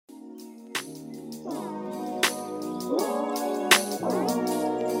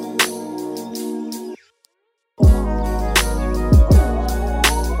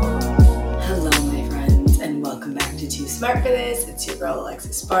Smart for This. It's your girl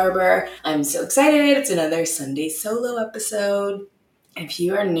Alexis Barber. I'm so excited. It's another Sunday solo episode. If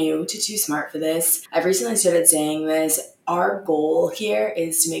you are new to Too Smart for This, I've recently started saying this. Our goal here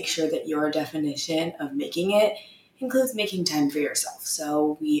is to make sure that your definition of making it includes making time for yourself.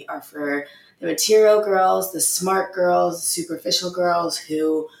 So we are for the material girls, the smart girls, the superficial girls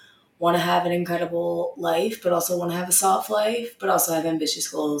who want to have an incredible life, but also want to have a soft life, but also have ambitious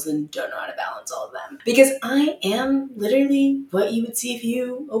goals and don't know how to balance all of them. Because I am literally what you would see if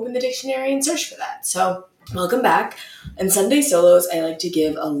you open the dictionary and search for that. So welcome back. In Sunday Solos, I like to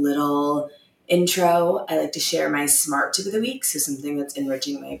give a little intro. I like to share my smart tip of the week, so something that's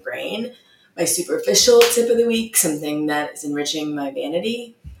enriching my brain. My superficial tip of the week, something that is enriching my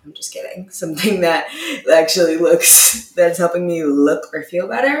vanity. I'm just kidding. Something that actually that's helping me look or feel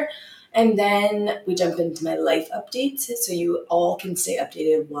better. And then we jump into my life updates, so you all can stay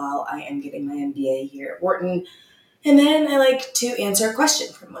updated while I am getting my MBA here at Wharton. And then I like to answer a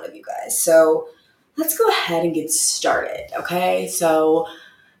question from one of you guys. So let's go ahead and get started, okay? So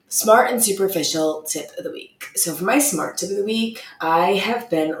smart and superficial tip of the week. So for my smart tip of the week, I have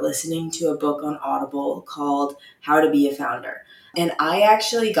been listening to a book on Audible called How to Be a Founder. And I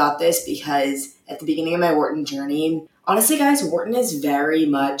actually got this because at the beginning of my Wharton journey, honestly, guys, Wharton is very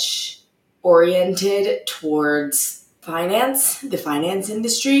much oriented towards finance, the finance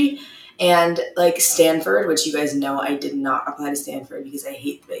industry, and like Stanford, which you guys know I did not apply to Stanford because I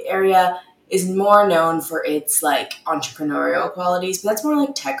hate the Bay Area, is more known for its like entrepreneurial qualities, but that's more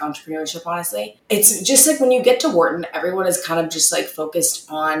like tech entrepreneurship, honestly. It's just like when you get to Wharton, everyone is kind of just like focused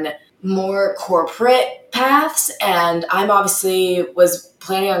on more corporate paths, and I'm obviously was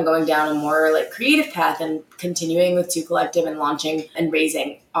planning on going down a more like creative path and continuing with Two Collective and launching and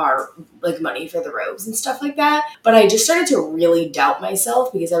raising our like money for the robes and stuff like that. But I just started to really doubt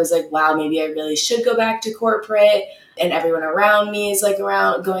myself because I was like, wow, maybe I really should go back to corporate, and everyone around me is like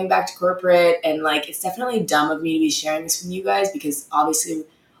around going back to corporate, and like it's definitely dumb of me to be sharing this with you guys because obviously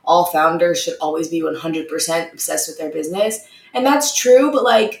all founders should always be 100% obsessed with their business, and that's true, but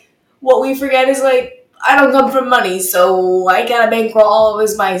like what we forget is like I don't come from money, so I gotta bankroll all of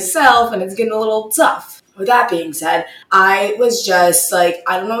this myself, and it's getting a little tough. With that being said, I was just like,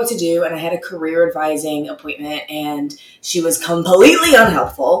 I don't know what to do, and I had a career advising appointment, and she was completely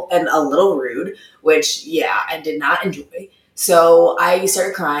unhelpful and a little rude, which, yeah, I did not enjoy. So I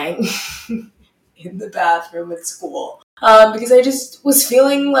started crying in the bathroom at school because I just was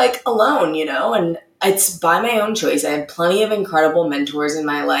feeling like alone, you know, and it's by my own choice. I have plenty of incredible mentors in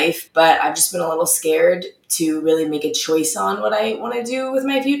my life, but I've just been a little scared to really make a choice on what I want to do with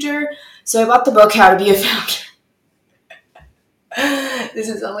my future. So I bought the book, How to Be a Founder. This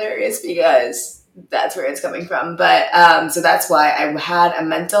is hilarious because that's where it's coming from. But so that's why I had a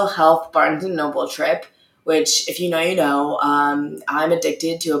mental health Barnes & Noble trip, which if you know, you know, I'm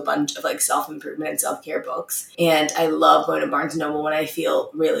addicted to a bunch of like self-improvement and self-care books. And I love going to Barnes & Noble when I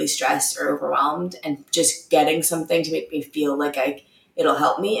feel really stressed or overwhelmed and just getting something to make me feel like it'll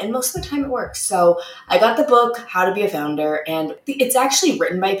help me. And most of the time it works. So I got the book, How to Be a Founder, and it's actually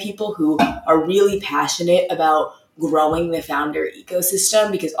written by people who are really passionate about growing the founder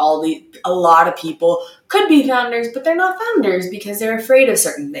ecosystem because a lot of people could be founders, but they're not founders because they're afraid of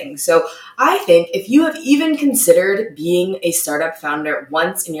certain things. So I think if you have even considered being a startup founder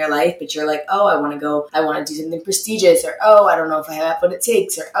once in your life, but you're like, oh, I want to do something prestigious, or oh, I don't know if I have what it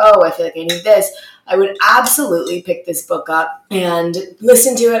takes, or oh, I feel like I need this, I would absolutely pick this book up and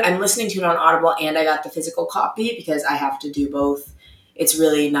listen to it. I'm listening to it on Audible, and I got the physical copy because I have to do both. It's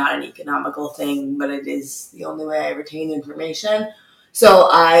really not an economical thing, but it is the only way I retain information. So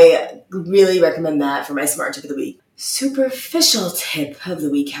I really recommend that for my smart tip of the week. Superficial tip of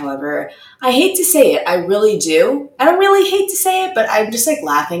the week, however, I hate to say it. I really do. I don't really hate to say it, but I'm just like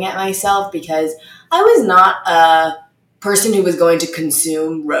laughing at myself because I was not a person who was going to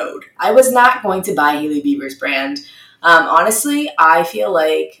consume Rhode. I was not going to buy Hailey Bieber's brand. Honestly, I feel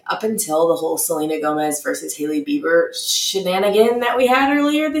like up until the whole Selena Gomez versus Hailey Bieber shenanigan that we had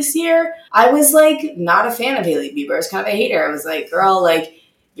earlier this year, I was like not a fan of Hailey Bieber. I was kind of a hater. I was like, girl, like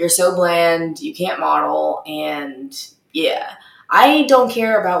you're so bland, you can't model, and yeah. I don't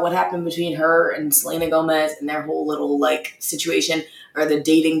care about what happened between her and Selena Gomez and their whole little like situation or the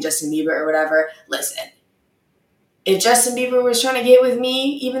dating Justin Bieber or whatever. Listen, if Justin Bieber was trying to get with me,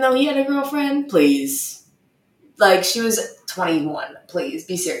 even though he had a girlfriend, please. Like, she was 21. Please,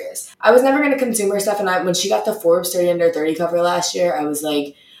 be serious. I was never going to consume her stuff, and when she got the Forbes 30 Under 30 cover last year, I was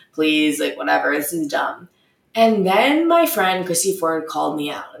like, please, like, whatever, this is dumb. And then my friend, Christy Ford, called me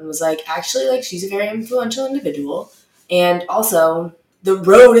out and was like, actually, like, she's a very influential individual, and also, the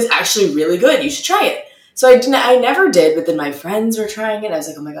Rhode is actually really good. You should try it. So I never did, but then my friends were trying it. I was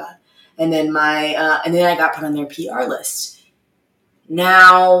like, oh my God. And then and then I got put on their PR list.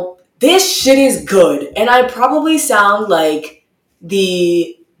 Now, this shit is good. And I probably sound like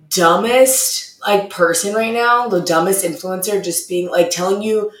the dumbest person right now, the dumbest influencer, just being telling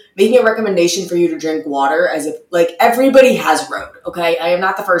you, making a recommendation for you to drink water as if everybody has Rhode. Okay, I am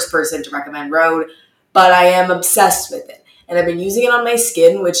not the first person to recommend Rhode, but I am obsessed with it, and I've been using it on my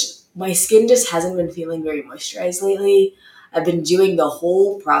skin, which my skin just hasn't been feeling very moisturized lately. I've been doing the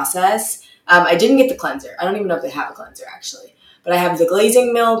whole process. I didn't get the cleanser. I don't even know if they have a cleanser actually. But I have the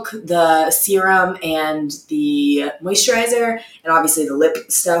glazing milk, the serum, and the moisturizer, and obviously the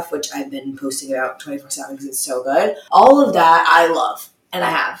lip stuff, which I've been posting about 24/7 because it's so good. All of that I love, and I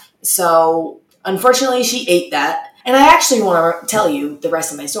have. So, unfortunately, she ate that. And I actually want to tell you the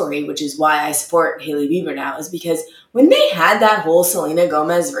rest of my story, which is why I support Hailey Bieber now, is because when they had that whole Selena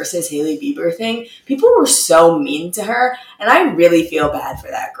Gomez versus Hailey Bieber thing, people were so mean to her, and I really feel bad for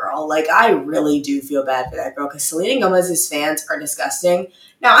that girl. I really do feel bad for that girl, because Selena Gomez's fans are disgusting.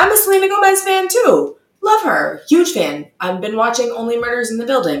 Now, I'm a Selena Gomez fan, too. Love her. Huge fan. I've been watching Only Murders in the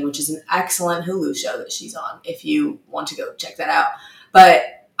Building, which is an excellent Hulu show that she's on, if you want to go check that out. But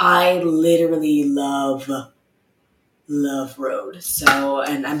I literally love Rhode. So,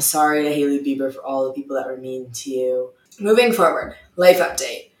 and I'm sorry to Hailey Bieber for all the people that were mean to you. Moving forward, life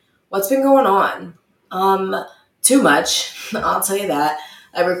update. What's been going on? Too much. I'll tell you that.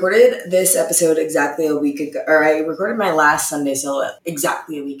 I recorded this episode exactly a week ago, or I recorded my last Sunday solo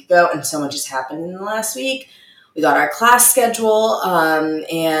exactly a week ago, and so much has happened in the last week. We got our class schedule,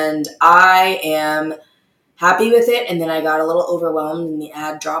 and I am happy with it, and then I got a little overwhelmed in the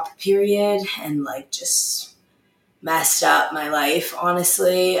ad drop period, and just messed up my life,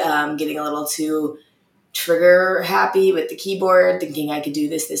 honestly. Getting a little too trigger happy with the keyboard, thinking I could do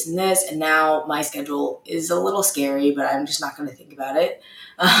this, this, and this, and now my schedule is a little scary, but I'm just not going to think about it.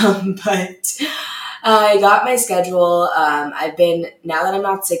 But I got my schedule. Now that I'm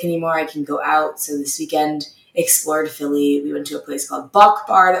not sick anymore, I can go out. So this weekend, explored Philly. We went to a place called Buck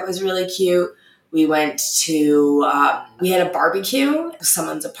Bar that was really cute. We went to, we had a barbecue at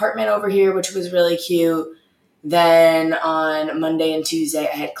someone's apartment over here, which was really cute. Then on Monday and Tuesday,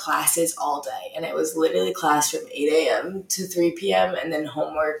 I had classes all day, and it was literally class from 8 a.m. to 3 p.m. and then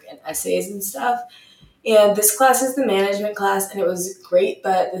homework and essays and stuff. And this class is the management class, and it was great,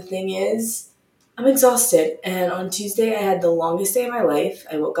 but the thing is, I'm exhausted. And on Tuesday, I had the longest day of my life.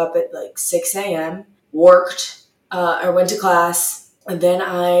 I woke up at 6 a.m., worked, or went to class, and then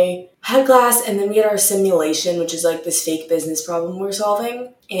I had class, and then we had our simulation, which is this fake business problem we're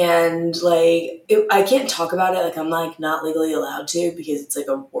solving. And I can't talk about it. I'm not legally allowed to, because it's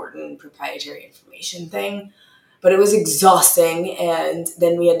a Wharton proprietary information thing. But it was exhausting. And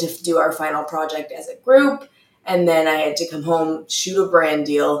then we had to do our final project as a group. And then I had to come home, shoot a brand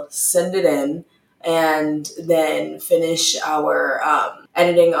deal, send it in, and then finish our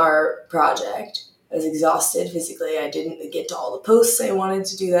editing our project. I was exhausted physically. I didn't get to all the posts I wanted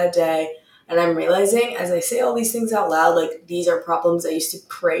to do that day. And I'm realizing, as I say all these things out loud, these are problems I used to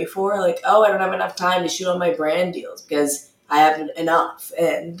pray for. Oh, I don't have enough time to shoot all my brand deals because I haven't enough.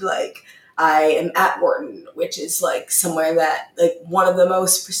 And, I am at Wharton, which is, somewhere that, one of the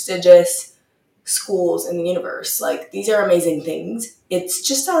most prestigious schools in the universe. These are amazing things. It's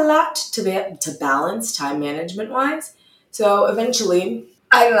just a lot to balance time management-wise. So, eventually,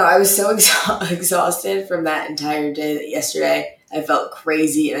 I don't know, I was so exhausted from that entire day that yesterday I felt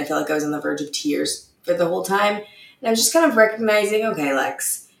crazy, and I felt like I was on the verge of tears for the whole time. And I was just kind of recognizing, okay,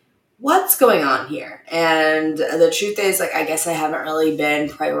 Lex, what's going on here? And the truth is, I guess I haven't really been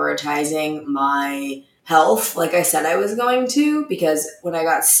prioritizing my health like I said I was going to, because when I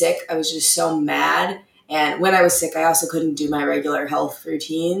got sick, I was just so mad. And when I was sick, I also couldn't do my regular health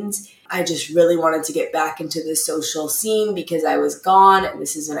routines. I just really wanted to get back into the social scene because I was gone, and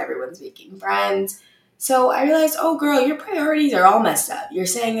this is when everyone's making friends. So I realized, oh girl, your priorities are all messed up. You're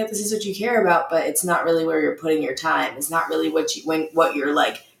saying that this is what you care about, but it's not really where you're putting your time. It's not really what you're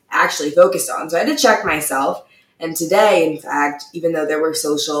actually focused on. So I had to check myself. And today, in fact, even though there were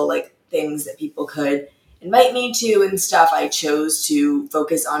social things that people could invite me to and stuff, I chose to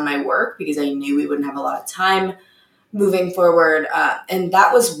focus on my work because I knew we wouldn't have a lot of time moving forward. And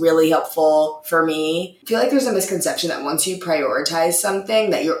that was really helpful for me. I feel like there's a misconception that once you prioritize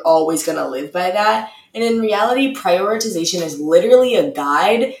something that you're always going to live by that. And in reality, prioritization is literally a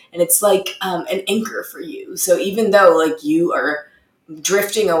guide, and it's an anchor for you. So even though you are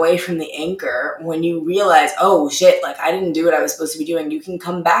drifting away from the anchor, when you realize, oh shit, I didn't do what I was supposed to be doing, you can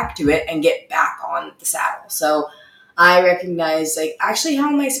come back to it and get back on the saddle. So I recognize, like, actually, how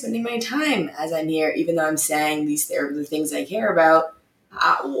am I spending my time as I'm here? Even though I'm saying these are the things I care about,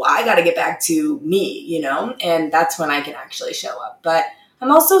 I got to get back to me, and that's when I can actually show up. But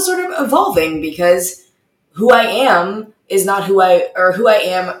I'm also sort of evolving because who I am is not who I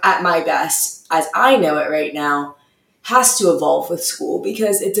am at my best as I know it right now has to evolve with school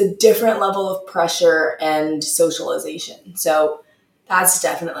because it's a different level of pressure and socialization. So that's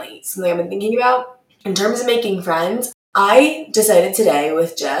definitely something I've been thinking about. In terms of making friends, I decided today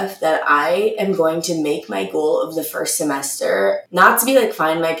with Jeff that I am going to make my goal of the first semester not to be like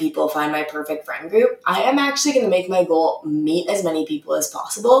find my people, find my perfect friend group. I am actually going to make my goal meet as many people as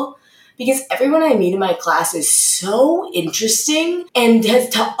possible because everyone I meet in my class is so interesting and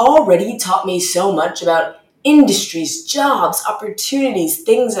has already taught me so much about industries, jobs, opportunities,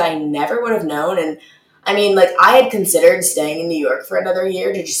 things that I never would have known. And I mean, like, I had considered staying in New York for another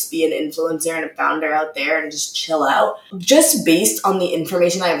year to just be an influencer and a founder out there and just chill out. Just based on the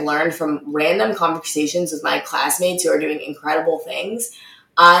information I've learned from random conversations with my classmates who are doing incredible things,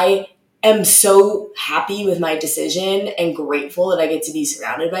 I am so happy with my decision and grateful that I get to be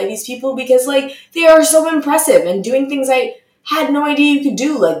surrounded by these people because, like, they are so impressive and doing things I had no idea you could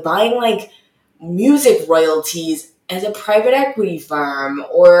do, like buying, like, music royalties as a private equity firm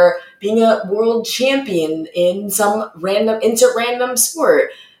or being a world champion in some random sport,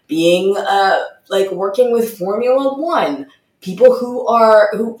 being like working with Formula One, people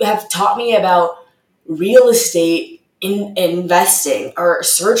who have taught me about real estate in investing or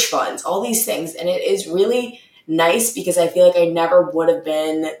search funds, all these things. And it is really nice because I feel like I never would have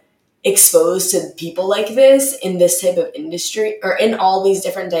been exposed to people like this in this type of industry or in all these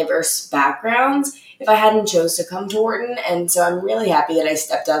different diverse backgrounds if I hadn't chose to come to Wharton. And so I'm really happy that I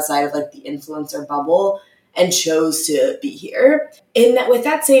stepped outside of like the influencer bubble and chose to be here. And with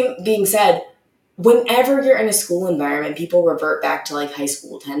that same being said, whenever you're in a school environment, people revert back to like high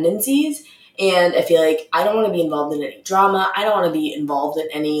school tendencies. And I feel like I don't want to be involved in any drama. I don't want to be involved in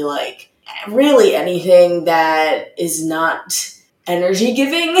any like really anything that is not energy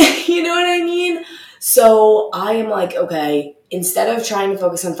giving, you know what I mean? So I am like, okay, instead of trying to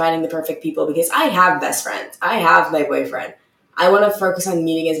focus on finding the perfect people, because I have best friends, I have my boyfriend, I want to focus on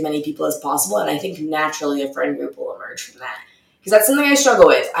meeting as many people as possible. And I think naturally a friend group will emerge from that. Because that's something I struggle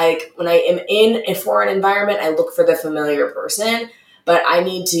with. When I am in a foreign environment, I look for the familiar person, but I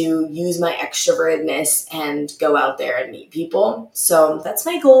need to use my extrovertedness and go out there and meet people. So that's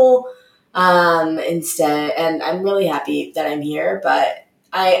my goal instead. And I'm really happy that I'm here, but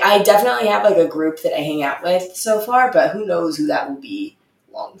I definitely have like a group that I hang out with so far, but who knows who that will be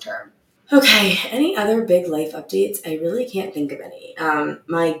long term. Okay, any other big life updates? I really can't think of any.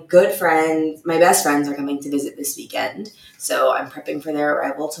 My best friends are coming to visit this weekend, so I'm prepping for their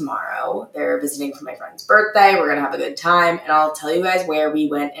arrival tomorrow. They're visiting for my friend's birthday. We're gonna have a good time, and I'll tell you guys where we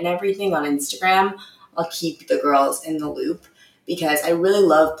went and everything on Instagram. I'll keep the girls in the loop because I really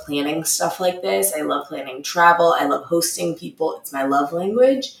love planning stuff like this. I love planning travel. I love hosting people. It's my love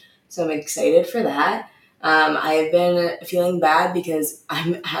language, so I'm excited for that. I've been feeling bad because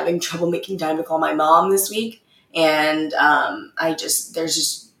I'm having trouble making time to call my mom this week. And there's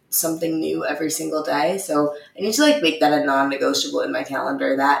just something new every single day. So I need to like make that a non-negotiable in my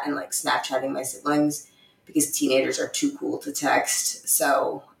calendar, that and like Snapchatting my siblings because teenagers are too cool to text.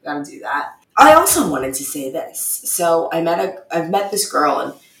 So I gotta do that. I also wanted to say this. So I've met this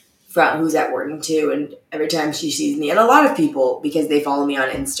girl who's at Wharton too. And every time she sees me, and a lot of people, because they follow me on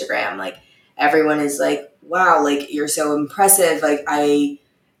Instagram, like everyone is like, wow, like, you're so impressive. Like,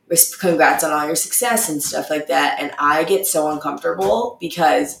 congrats on all your success and stuff like that. And I get so uncomfortable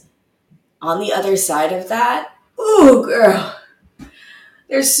because on the other side of that, ooh, girl,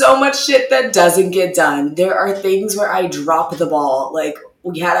 there's so much shit that doesn't get done. There are things where I drop the ball. Like,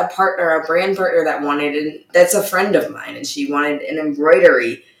 we had a brand partner that's a friend of mine, and she wanted an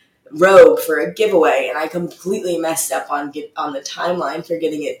embroidery robe for a giveaway, and I completely messed up on the timeline for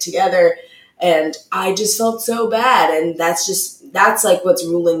getting it together. And I just felt so bad. And that's like what's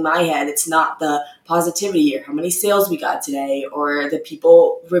ruling my head. It's not the positivity or how many sales we got today or the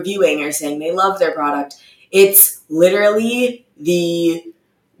people reviewing or saying they love their product. It's literally the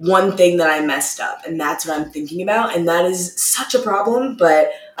one thing that I messed up. And that's what I'm thinking about. And that is such a problem.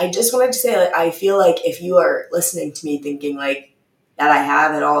 But I just wanted to say, like, I feel like if you are listening to me thinking like that I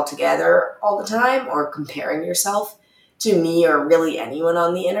have it all together all the time or comparing yourself to me or really anyone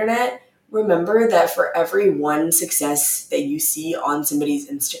on the internet, remember that for every one success that you see on somebody's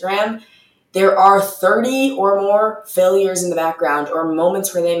Instagram, there are 30 or more failures in the background or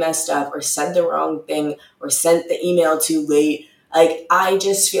moments where they messed up or said the wrong thing or sent the email too late. Like, I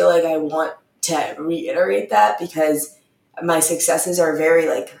just feel like I want to reiterate that because my successes are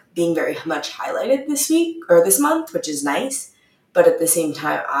being very much highlighted this week or this month, which is nice. But at the same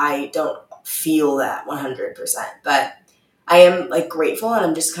time, I don't feel that 100%. But I am grateful, and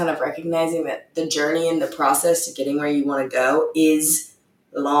I'm just kind of recognizing that the journey and the process to getting where you want to go is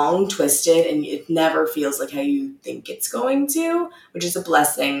long, twisted, and it never feels like how you think it's going to, which is a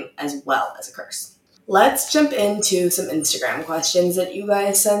blessing as well as a curse. Let's jump into some Instagram questions that you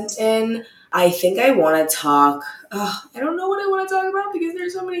guys sent in. I think I want to talk. I don't know what I want to talk about because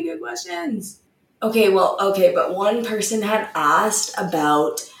there's so many good questions. Okay, but one person had asked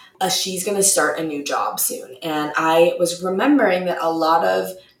about she's going to start a new job soon. And I was remembering that a lot of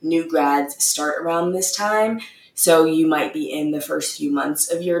new grads start around this time. So you might be in the first few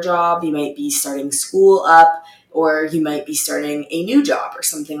months of your job. You might be starting school up, or you might be starting a new job or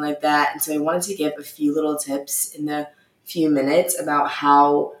something like that. And so I wanted to give a few little tips in the few minutes about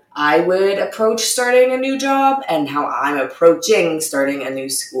how I would approach starting a new job and how I'm approaching starting a new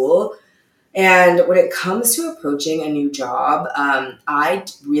school. And when it comes to approaching a new job, I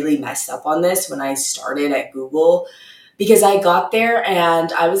really messed up on this when I started at Google because I got there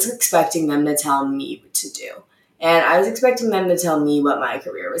and I was expecting them to tell me what to do. And I was expecting them to tell me what my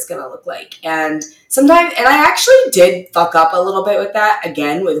career was going to look like. And I actually did fuck up a little bit with that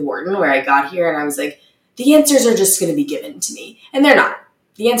again with Wharton, where I got here and I was like, the answers are just going to be given to me. And they're not.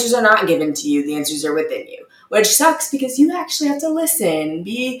 The answers are not given to you. The answers are within you, which sucks because you actually have to listen,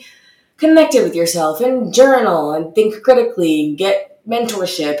 be connected with yourself and journal and think critically, get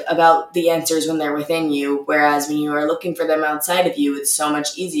mentorship about the answers when they're within you. Whereas when you are looking for them outside of you, it's so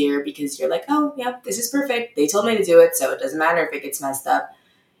much easier because you're like, oh, yep, this is perfect. They told me to do it, so it doesn't matter if it gets messed up.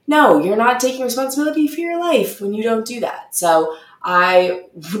 No, you're not taking responsibility for your life when you don't do that. So I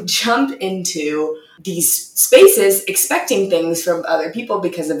jump into these spaces expecting things from other people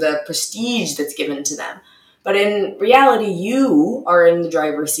because of the prestige that's given to them. But in reality, you are in the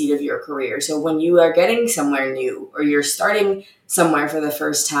driver's seat of your career. So when you are getting somewhere new or you're starting somewhere for the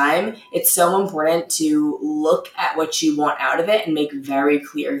first time, it's so important to look at what you want out of it and make a very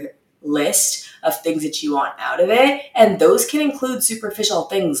clear list of things that you want out of it. And those can include superficial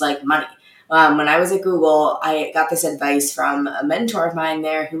things like money. When I was at Google, I got this advice from a mentor of mine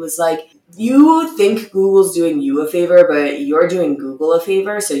there who was like, you think Google's doing you a favor, but you're doing Google a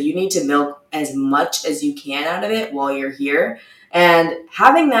favor. So you need to milk as much as you can out of it while you're here. And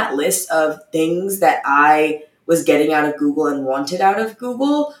having that list of things that I was getting out of Google and wanted out of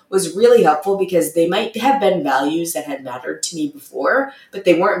Google was really helpful because they might have been values that had mattered to me before, but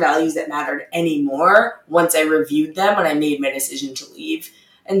they weren't values that mattered anymore once I reviewed them and I made my decision to leave.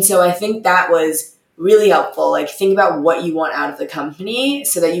 And so I think that was really helpful. Think about what you want out of the company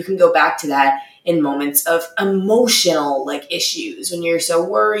so that you can go back to that in moments of emotional issues when you're so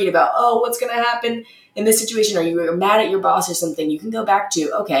worried about, oh, what's going to happen in this situation, or you're mad at your boss or something. You can go back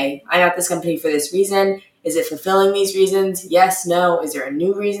to, okay, I'm at this company for this reason. Is it fulfilling these reasons? Yes, no. Is there a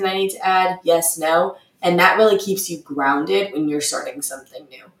new reason I need to add? Yes, no. And that really keeps you grounded when you're starting something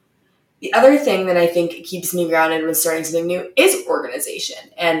new. The other thing that I think keeps me grounded when starting something new is organization.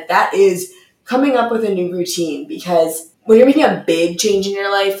 And that is coming up with a new routine, because when you're making a big change in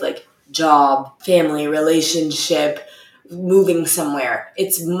your life, like job, family, relationship, moving somewhere,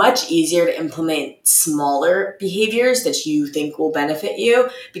 it's much easier to implement smaller behaviors that you think will benefit you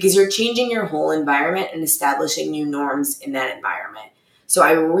because you're changing your whole environment and establishing new norms in that environment. So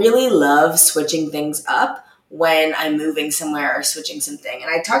I really love switching things up when I'm moving somewhere or switching something.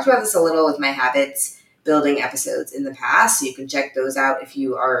 And I talked about this a little with my habits building episodes in the past, so you can check those out if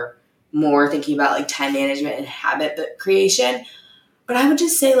you are more thinking about time management and habit creation. But I would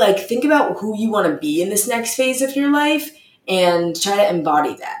just say think about who you want to be in this next phase of your life and try to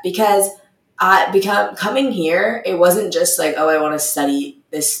embody that. Because coming here, it wasn't just oh, I want to study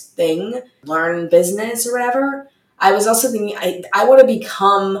this thing, learn business or whatever. I was also thinking, I want to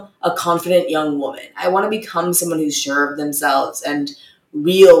become a confident young woman. I want to become someone who's sure of themselves and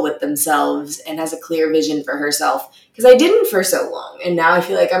real with themselves and has a clear vision for herself. Because I didn't for so long. And now I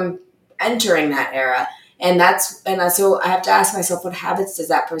feel like I'm entering that era. So I have to ask myself, what habits does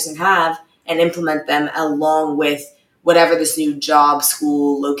that person have, and implement them along with whatever this new job,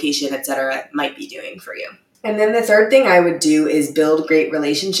 school, location, etc. might be doing for you. And then the third thing I would do is build great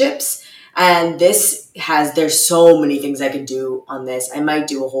relationships. And there's so many things I could do on this. I might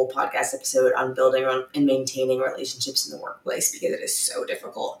do a whole podcast episode on building and maintaining relationships in the workplace because it is so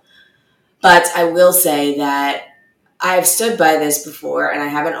difficult. But I will say that I've stood by this before and I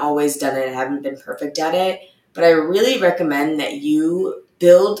haven't always done it. I haven't been perfect at it. But I really recommend that you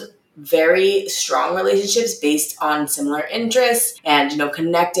build very strong relationships based on similar interests and,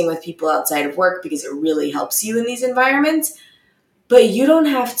 connecting with people outside of work because it really helps you in these environments. But you don't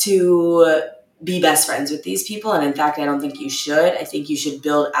have to be best friends with these people. And in fact, I don't think you should. I think you should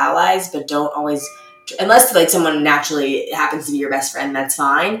build allies, but don't always, unless like someone naturally happens to be your best friend, that's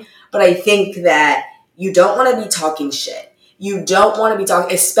fine. But I think that you don't want to be talking shit. You don't want to be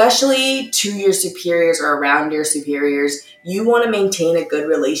talking, especially to your superiors or around your superiors. You want to maintain a good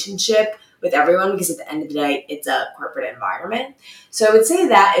relationship with everyone because at the end of the day, it's a corporate environment. So I would say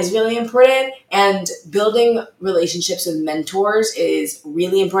that is really important. And building relationships with mentors is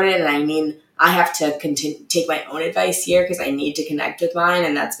really important. And I mean, I have to take my own advice here because I need to connect with mine.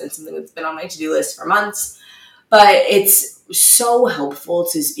 And that's been something that's been on my to-do list for months. But it's so helpful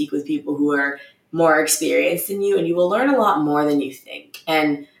to speak with people who are more experienced than you, and you will learn a lot more than you think.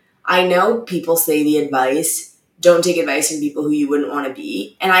 And I know people say the advice, don't take advice from people who you wouldn't want to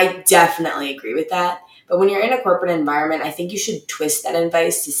be. And I definitely agree with that. But when you're in a corporate environment, I think you should twist that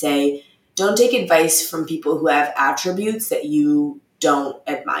advice to say, don't take advice from people who have attributes that you don't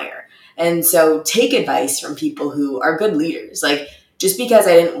admire. And so take advice from people who are good leaders. Like, just because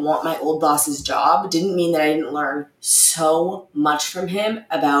I didn't want my old boss's job didn't mean that I didn't learn so much from him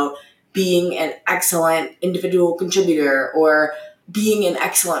about being an excellent individual contributor or being an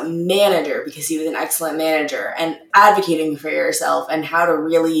excellent manager because he was an excellent manager and advocating for yourself and how to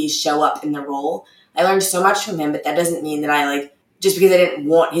really show up in the role. I learned so much from him, but that doesn't mean that just because I didn't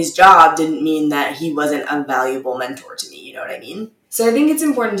want his job didn't mean that he wasn't a valuable mentor to me. You know what I mean? So I think it's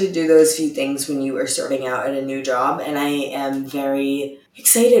important to do those few things when you are starting out at a new job. And I am very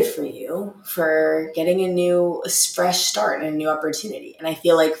excited for you for getting a fresh start and a new opportunity. And I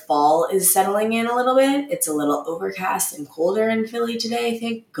feel like fall is settling in a little bit. It's a little overcast and colder in Philly today,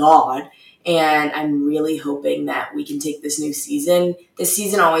 thank God. And I'm really hoping that we can take this new season. This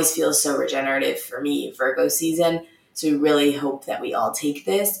season always feels so regenerative for me, Virgo season. So we really hope that we all take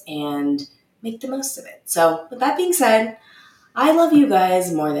this and make the most of it. So with that being said, I love you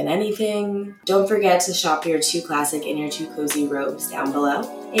guys more than anything. Don't forget to shop your 2 classic and your 2 cozy robes down below.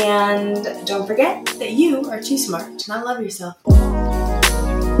 And don't forget that you are too smart to not love yourself.